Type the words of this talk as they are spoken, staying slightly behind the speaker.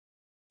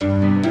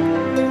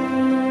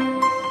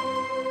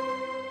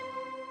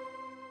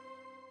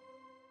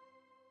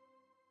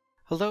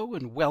Hello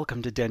and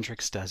welcome to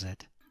Dentrix Does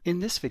It. In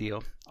this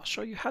video, I'll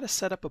show you how to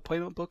set up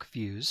appointment book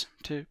views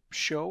to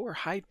show or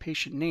hide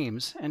patient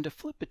names and to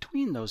flip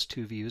between those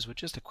two views with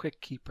just a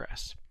quick key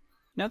press.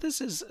 Now this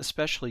is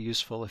especially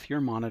useful if your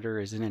monitor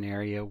is in an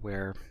area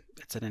where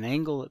it's at an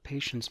angle that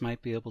patients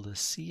might be able to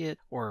see it,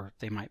 or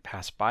they might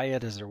pass by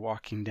it as they're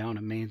walking down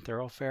a main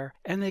thoroughfare,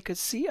 and they could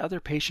see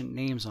other patient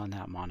names on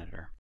that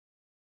monitor.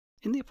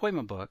 In the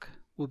appointment book,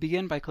 we'll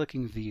begin by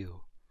clicking View.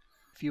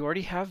 If you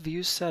already have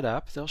views set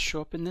up, they'll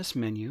show up in this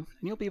menu,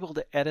 and you'll be able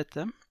to edit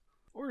them.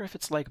 Or if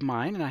it's like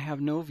mine and I have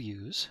no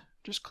views,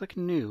 just click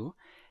New.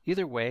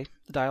 Either way,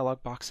 the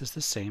dialog box is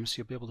the same, so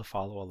you'll be able to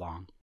follow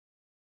along.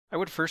 I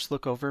would first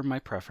look over my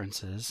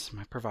preferences,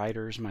 my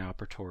providers, my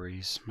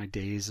operatories, my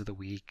days of the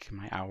week,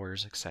 my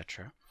hours,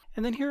 etc.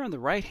 And then here on the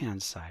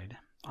right-hand side,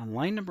 on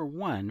line number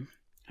 1,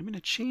 I'm going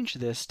to change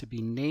this to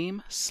be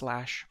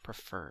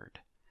name/preferred.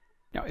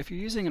 Now, if you're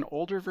using an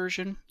older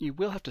version, you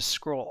will have to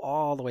scroll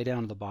all the way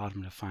down to the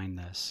bottom to find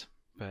this.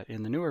 But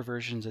in the newer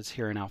versions, it's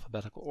here in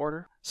alphabetical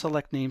order.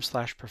 Select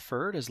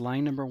name/preferred as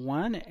line number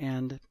 1,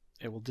 and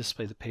it will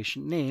display the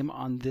patient name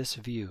on this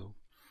view.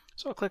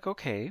 So I'll click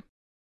OK.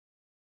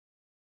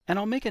 And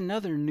I'll make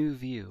another new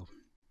view.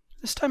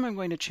 This time I'm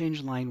going to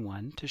change line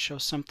 1 to show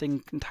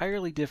something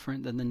entirely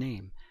different than the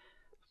name.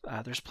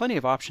 There's plenty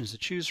of options to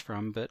choose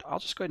from, but I'll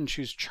just go ahead and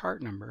choose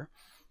chart number,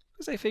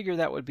 because I figure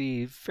that would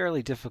be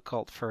fairly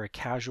difficult for a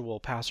casual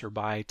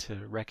passerby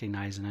to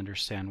recognize and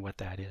understand what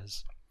that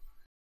is.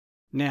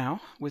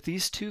 Now, with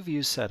these two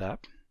views set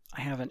up,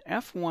 I have an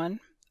F1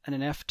 and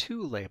an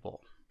F2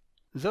 label.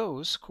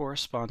 Those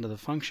correspond to the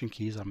function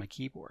keys on my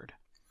keyboard.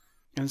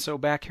 And so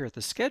back here at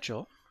the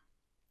schedule,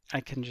 I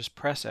can just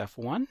press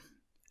F1,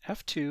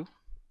 F2,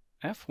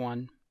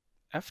 F1,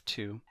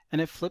 F2,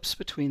 and it flips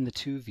between the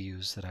two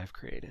views that I've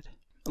created,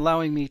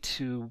 allowing me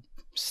to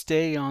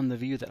stay on the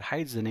view that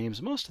hides the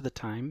names most of the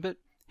time, but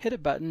hit a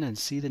button and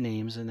see the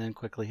names and then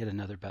quickly hit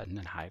another button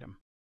and hide them.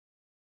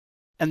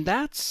 And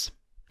that's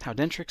how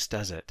Dentrix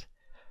does it.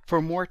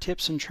 For more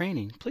tips and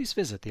training, please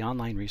visit the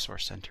Online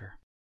Resource Center.